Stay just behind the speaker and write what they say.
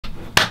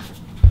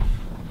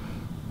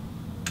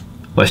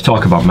let's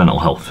talk about mental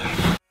health.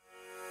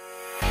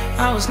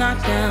 I was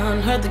knocked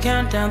down, heard the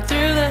countdown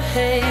through the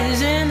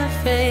haze in the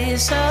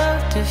face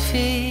of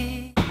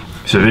defeat.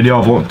 It's a video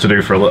I've wanted to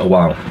do for a little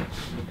while,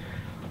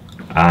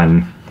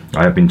 and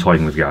I have been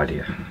toying with the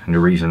idea. And the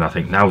reason I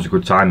think now's a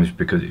good time is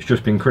because it's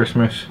just been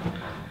Christmas,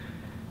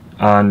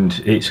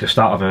 and it's the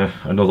start of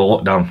another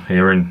lockdown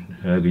here in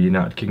the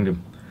United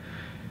Kingdom.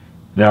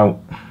 Now,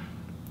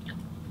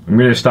 I'm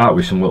going to start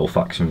with some little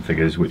facts and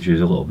figures, which is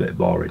a little bit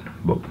boring,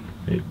 but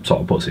it sort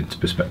of puts it into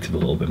perspective a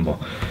little bit more.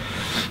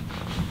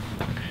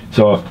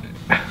 So,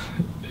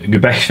 the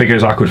best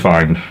figures I could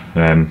find,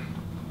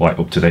 like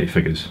up-to-date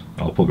figures,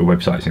 I'll put the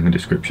websites in the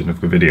description of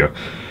the video,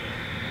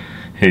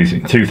 is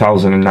in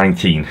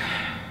 2019,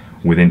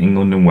 within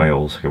England and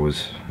Wales, there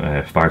was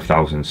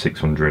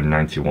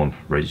 5,691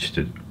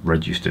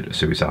 registered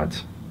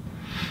suicides.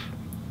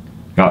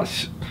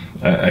 That's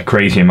a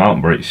crazy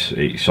amount, but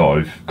it's sort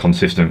of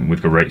consistent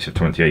with the rates of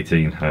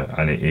 2018,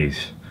 and it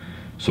is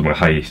some of the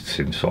highest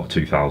since sort of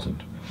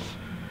 2000.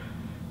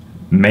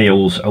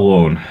 Males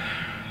alone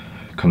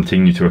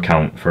continue to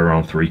account for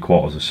around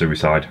 3/4 of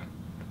suicide.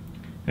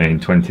 And in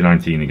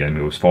 2019 again,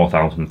 there was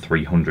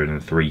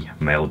 4,303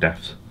 male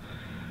deaths,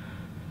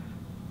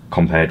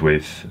 compared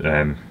with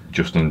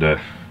just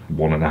under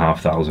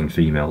 1,500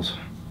 females.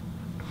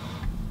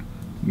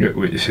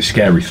 It's a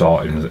scary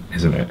thought,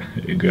 isn't it?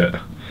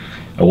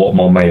 A lot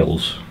more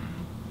males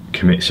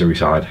commit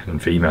suicide than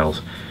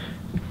females,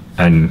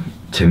 and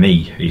to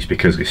me it's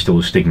because there's still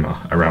a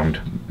stigma around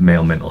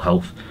male mental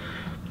health.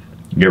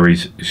 There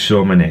is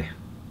so many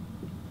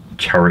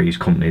charities,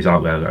 companies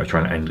out there that are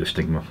trying to end the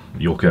stigma.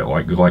 You look at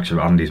like the likes of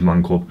Andy's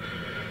Man Club,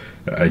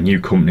 a new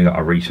company that I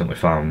recently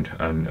found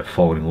and have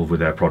fallen in love with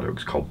their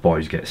products, called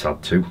Boys Get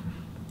Sad Too.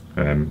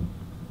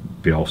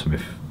 Be awesome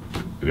if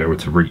they were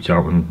to reach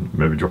out and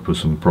maybe drop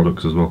us some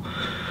products as well.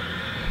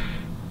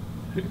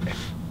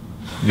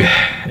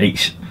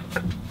 It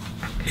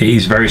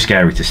is very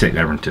scary to sit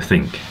there and to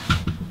think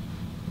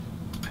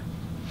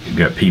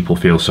that people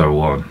feel so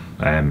alone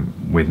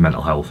with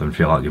mental health and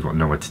feel like they've got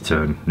nowhere to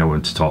turn, no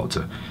one to talk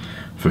to,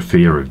 for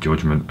fear of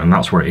judgment. And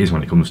that's where it is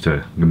when it comes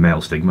to the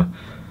male stigma.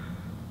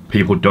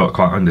 People don't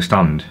quite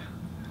understand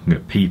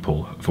that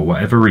people, for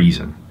whatever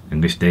reason, in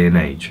this day and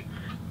age,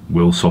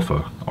 will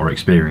suffer or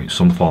experience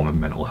some form of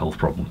mental health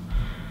problem.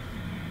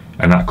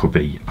 And that could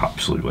be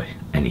absolutely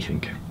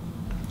anything.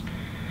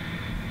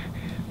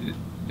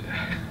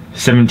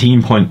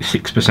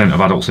 17.6%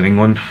 of adults in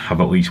England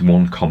have at least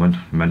one common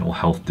mental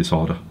health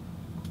disorder.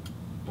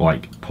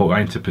 Like, put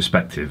that into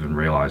perspective and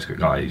realise that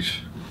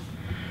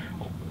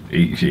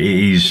it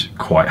is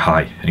quite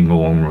high in the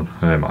long run.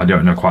 I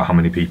don't know quite how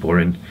many people are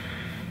in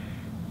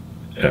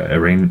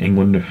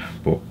England,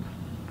 but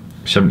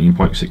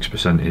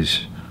 17.6%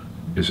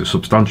 is a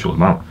substantial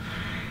amount.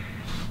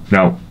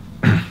 Now,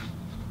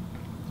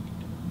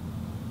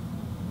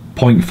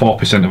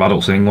 0.4% of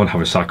adults in England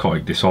have a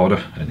psychotic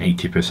disorder, and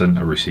 80%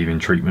 are receiving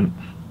treatment.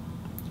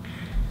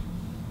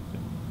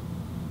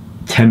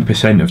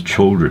 10% of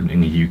children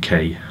in the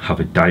UK have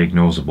a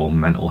diagnosable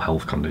mental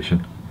health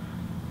condition.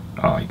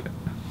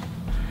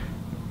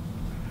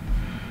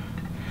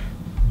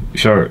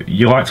 So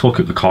you like to look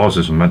at the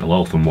causes of mental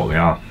health and what they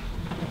are.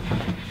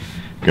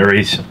 There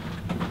is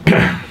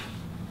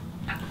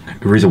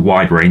a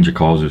wide range of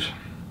causes.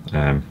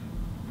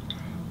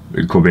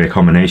 It could be a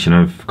combination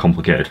of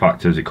complicated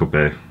factors. It could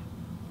be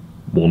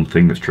one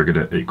thing that's triggered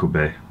it. It could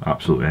be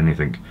absolutely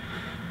anything.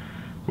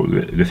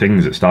 But the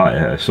things that start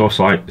it are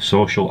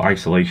social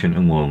isolation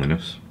and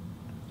loneliness,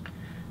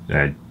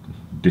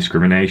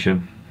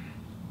 discrimination,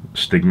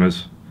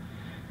 stigmas,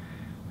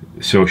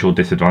 social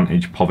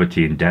disadvantage,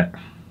 poverty and debt,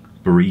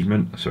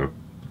 bereavement, so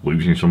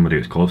losing somebody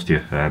that's close to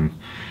you,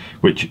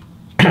 which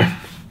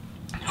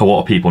a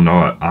lot of people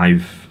know.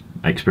 I've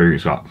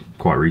experienced that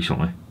quite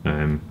recently.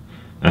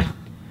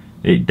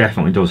 It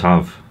definitely does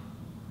have,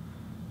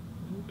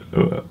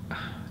 I'm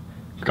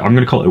going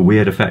to call it a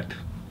weird effect.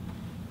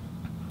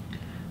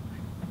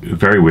 A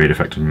very weird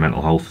effect on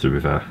mental health, to be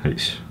fair.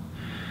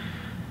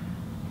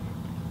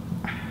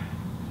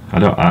 I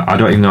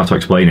don't even know how to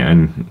explain it,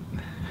 and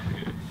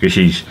this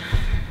is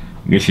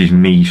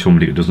me,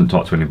 somebody who doesn't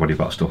talk to anybody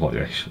about stuff like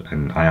this,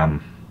 and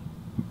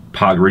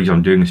part of the reason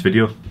I'm doing this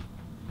video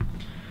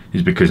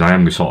is because I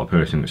am the sort of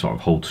person that sort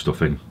of holds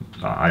stuff in.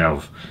 I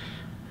have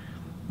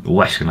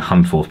less than a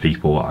handful of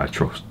people that I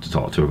trust to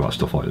talk to about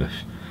stuff like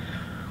this.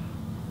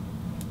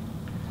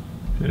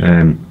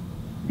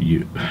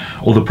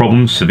 Other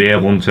problems: severe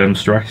long-term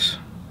stress,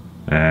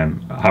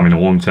 having a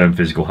long-term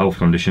physical health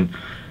condition,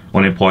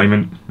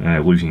 unemployment,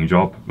 losing your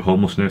job,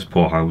 homelessness,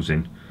 poor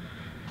housing,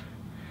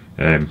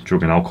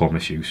 drug and alcohol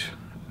misuse.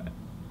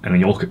 And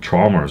then you look at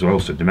trauma as well,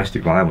 so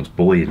domestic violence,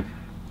 bullying,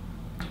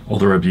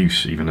 other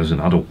abuse even as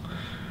an adult.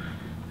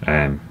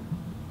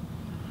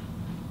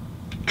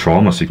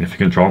 Trauma,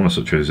 significant trauma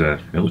such as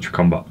military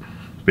combat,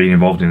 being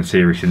involved in a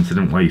serious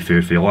incident where you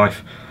fear for your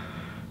life,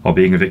 or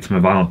being a victim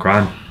of violent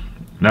crime.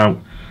 Now,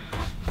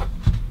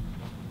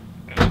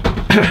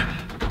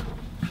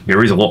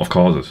 there is a lot of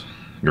causes.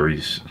 There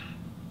is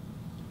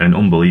an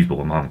unbelievable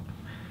amount.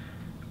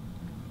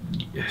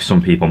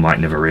 some people might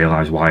never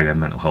realise why their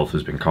mental health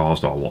has been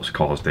caused, or what's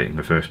caused it in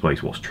the first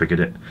place, what's triggered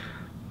it.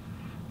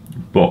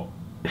 But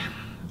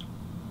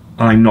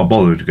I'm not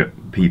bothered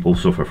that people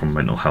suffer from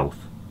mental health.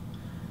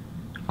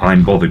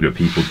 I'm bothered that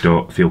people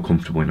don't feel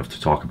comfortable enough to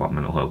talk about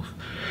mental health.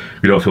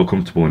 We don't feel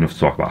comfortable enough to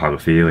talk about how they're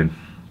feeling,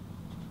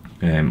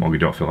 or we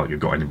don't feel like you've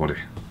got anybody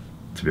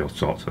to be able to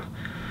talk to.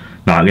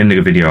 Now, at the end of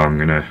the video, I'm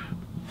going to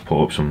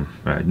put up some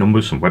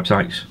numbers, some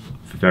websites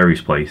for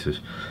various places,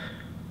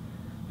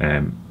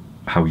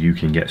 how you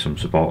can get some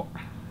support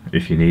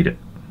if you need it.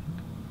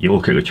 You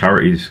look at the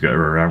charities that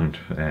are around,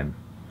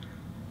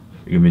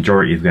 the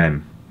majority of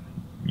them,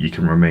 you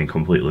can remain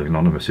completely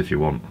anonymous if you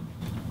want.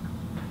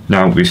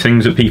 Now, there's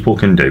things that people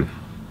can do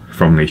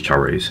from these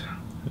charities,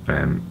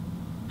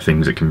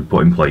 things that can be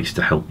put in place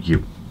to help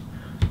you.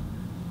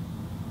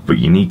 But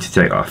you need to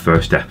take that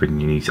first step,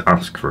 and you need to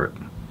ask for it.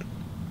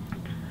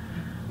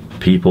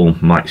 People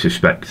might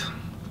suspect,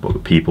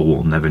 but people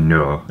will never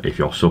know if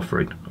you're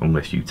suffering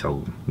unless you tell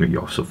them that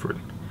you're suffering.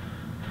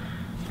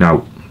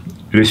 Now,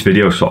 this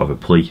video is sort of a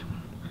plea.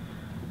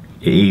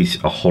 It is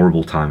a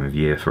horrible time of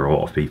year for a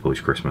lot of people,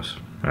 it's Christmas,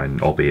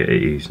 and albeit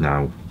it is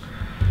now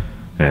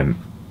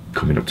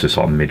coming up to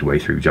sort of midway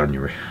through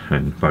January,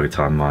 and by the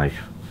time my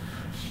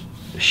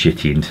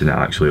shitty internet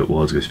actually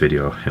uploads this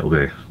video, it'll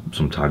be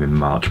sometime in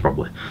March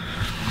probably.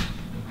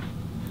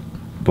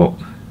 But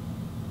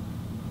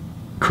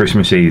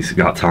Christmas is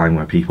that time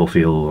where people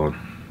feel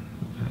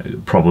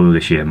probably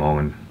this year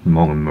more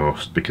than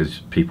most, because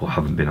people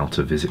haven't been able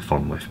to visit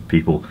fondly.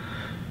 People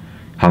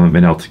haven't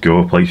been able to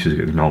go places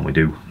that they normally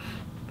do.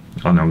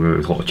 I know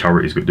there's a lot of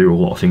charities that do a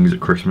lot of things at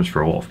Christmas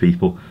for a lot of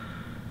people.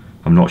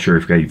 I'm not sure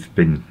if they've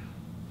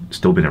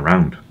still been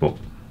around, but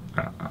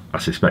I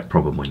suspect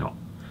probably not.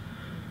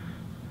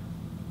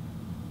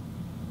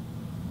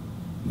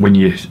 When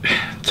you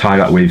tie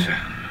that with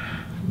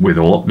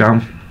a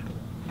lockdown,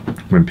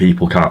 when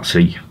people can't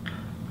see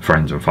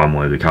friends and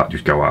family, they can't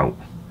just go out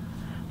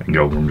and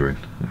go wandering,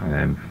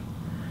 and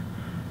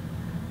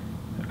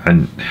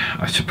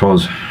I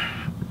suppose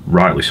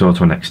rightly so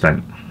to an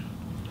extent.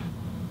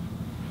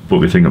 But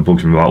the thing that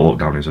bugs me about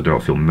lockdown is I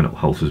don't feel mental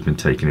health has been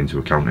taken into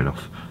account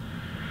enough.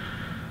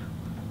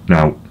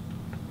 Now,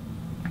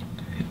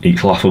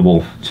 it's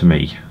laughable to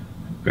me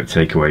that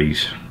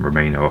takeaways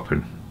remain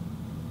open,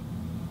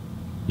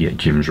 yet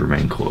gyms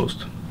remain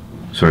closed.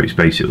 So it's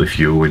basically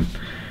fueling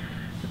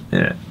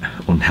an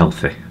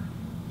unhealthy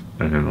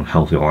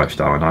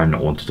lifestyle, and I'm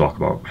not one to talk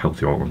about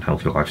healthy or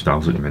unhealthy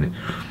lifestyles at the minute,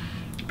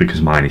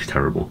 because mine is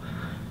terrible.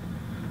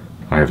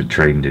 I haven't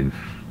trained in,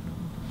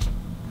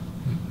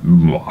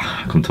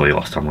 I couldn't tell you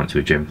last time I went to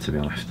the gym, to be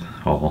honest,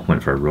 or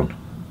went for a run.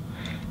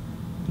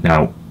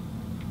 Now,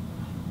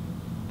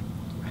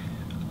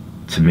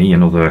 to me,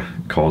 another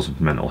cause of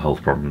mental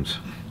health problems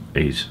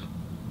is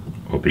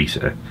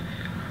obesity.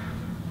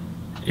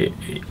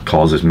 It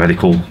causes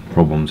medical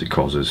problems, it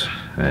causes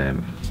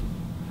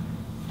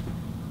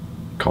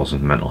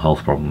mental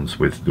health problems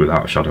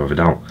without a shadow of a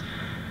doubt,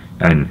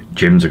 and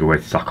gyms are a good way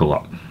to tackle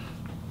that.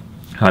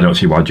 I don't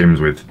see why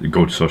gyms with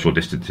good social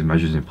distancing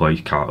measures in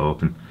place can't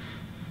open.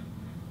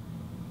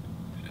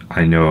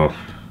 I know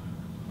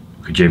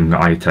a gym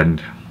that I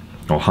attend,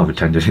 or have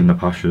attended in the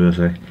past, should I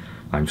say,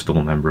 I'm still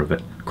a member of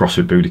it,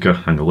 CrossFit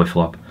Boudica and the Lift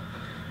Lab.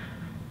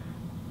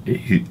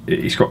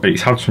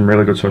 It's had some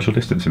really good social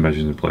distancing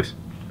measures in place.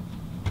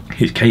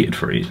 It's catered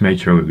for it. It's made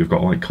sure that we've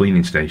got like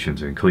cleaning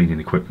stations and cleaning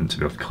equipment to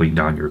be able to clean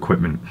down your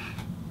equipment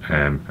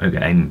at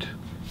the end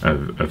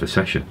of a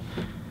session,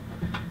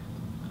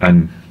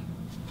 and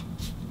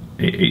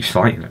it's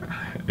fighting it.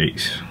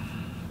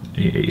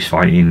 It's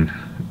fighting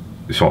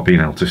sort of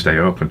being able to stay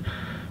open.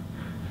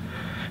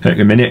 At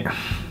the minute,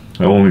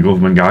 the only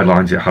government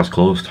guidelines it has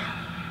closed,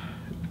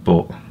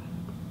 but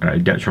a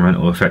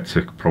detrimental effect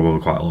to probably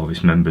quite a lot of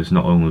its members,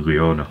 not only the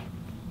owner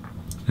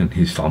and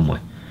his family,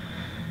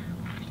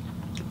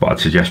 but I'd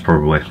suggest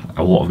probably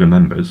a lot of the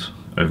members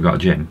of that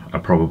gym are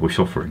probably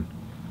suffering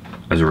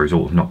as a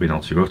result of not being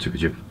able to go to the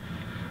gym.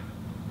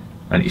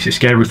 And it's a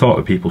scary thought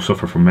that people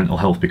suffer from mental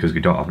health because they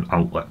don't have an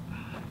outlet.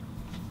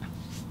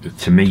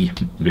 To me,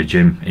 the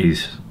gym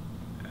is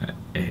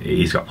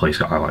that place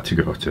that I like to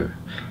go to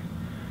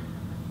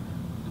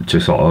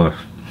sort of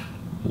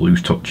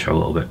lose touch a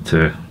little bit,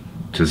 to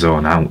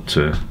zone out,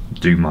 to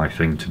do my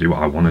thing, to do what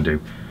I want to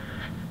do.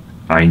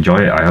 I enjoy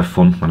it, I have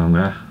fun when I'm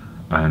there,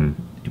 and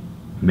it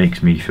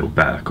makes me feel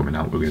better coming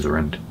out with the other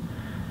end.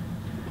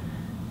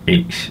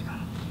 It's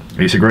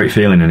a great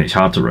feeling, and it's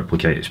hard to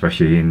replicate,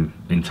 especially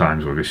in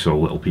times where there's so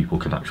little people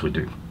can actually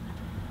do.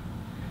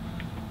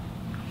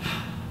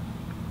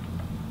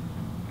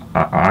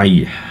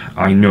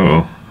 I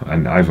know,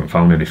 and I haven't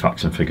found any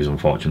facts and figures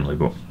unfortunately,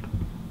 but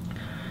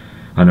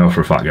I know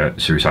for a fact that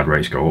suicide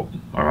rates go up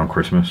around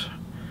Christmas.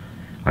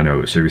 I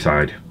know that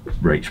suicide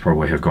rates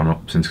probably have gone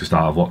up since the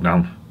start of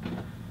lockdown,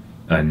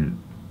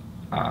 and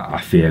I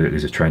fear that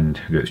there's a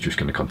trend that's just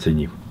going to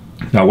continue.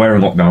 Now, we're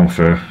in lockdown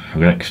for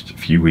the next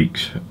few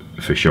weeks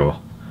for sure,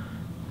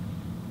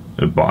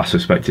 but I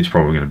suspect it's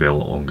probably going to be a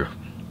lot longer.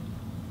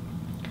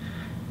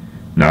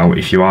 Now,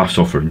 if you are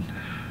suffering,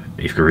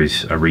 if there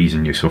is a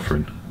reason you're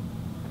suffering,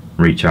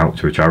 reach out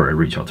to a charity,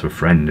 reach out to a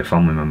friend, a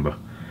family member,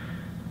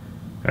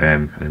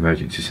 an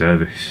emergency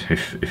service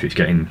if it's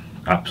getting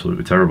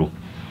absolutely terrible.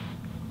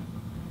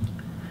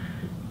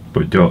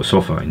 But don't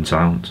suffer in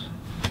silence.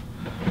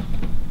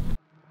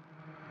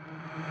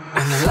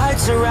 And the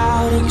lights are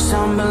out and you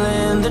stumble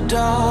in the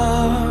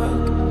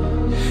dark.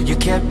 You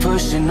kept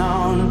pushing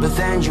on, but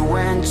then you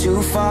went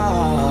too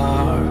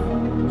far.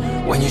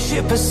 When your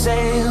ship has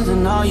sailed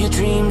and all your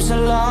dreams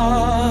are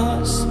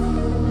lost,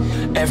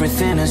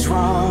 everything is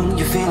wrong,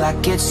 you feel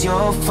like it's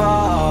your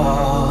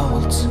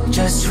fault.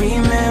 Just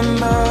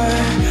remember,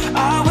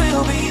 I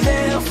will be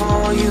there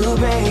for you,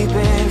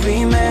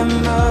 baby.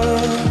 Remember,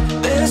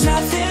 there's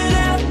nothing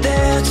out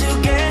there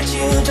to get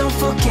you, don't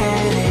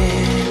forget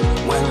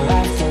it. When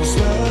life throws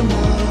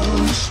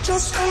lemons,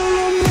 just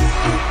call me.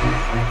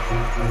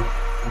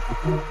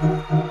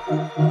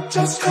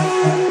 Just call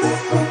me.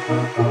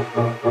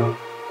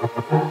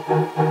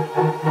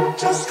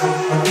 Just call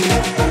me.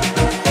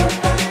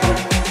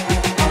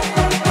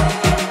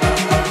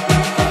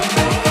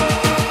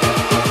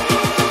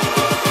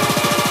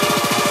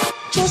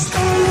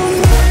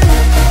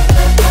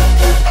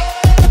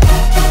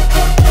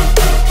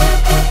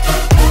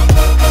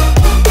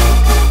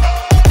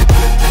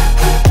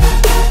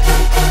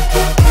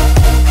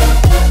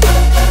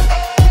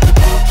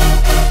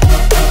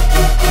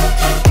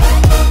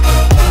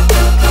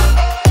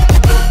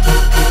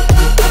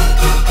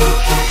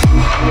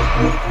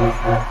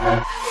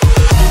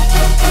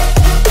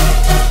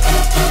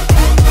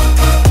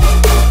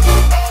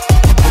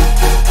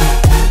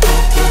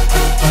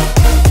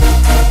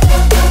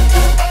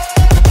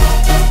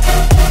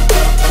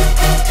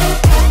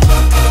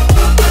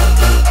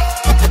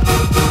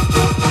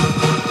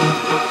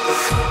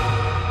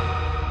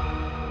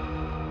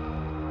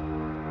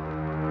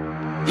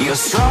 You're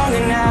stronger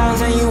now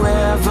than you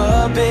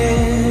ever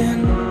been.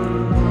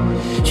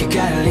 You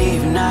gotta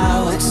leave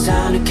now, it's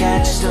time to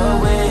catch the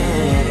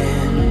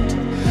wind.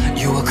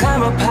 You will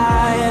climb up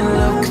high and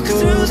look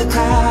through the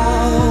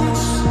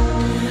clouds,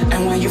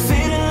 and when you're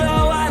feeling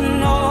low, I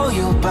know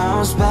you'll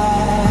bounce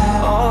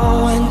back.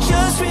 Oh, and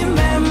just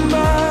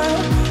remember,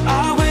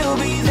 I will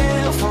be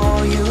there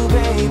for you,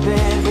 baby.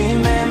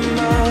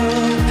 Remember,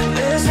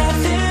 there's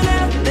nothing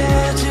out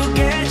there to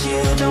get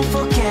you, don't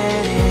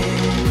forget it.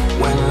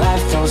 When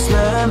life throws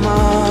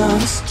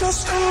lemons,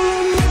 just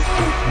call me.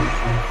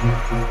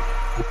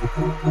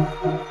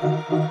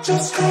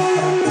 Just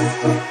call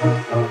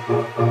me.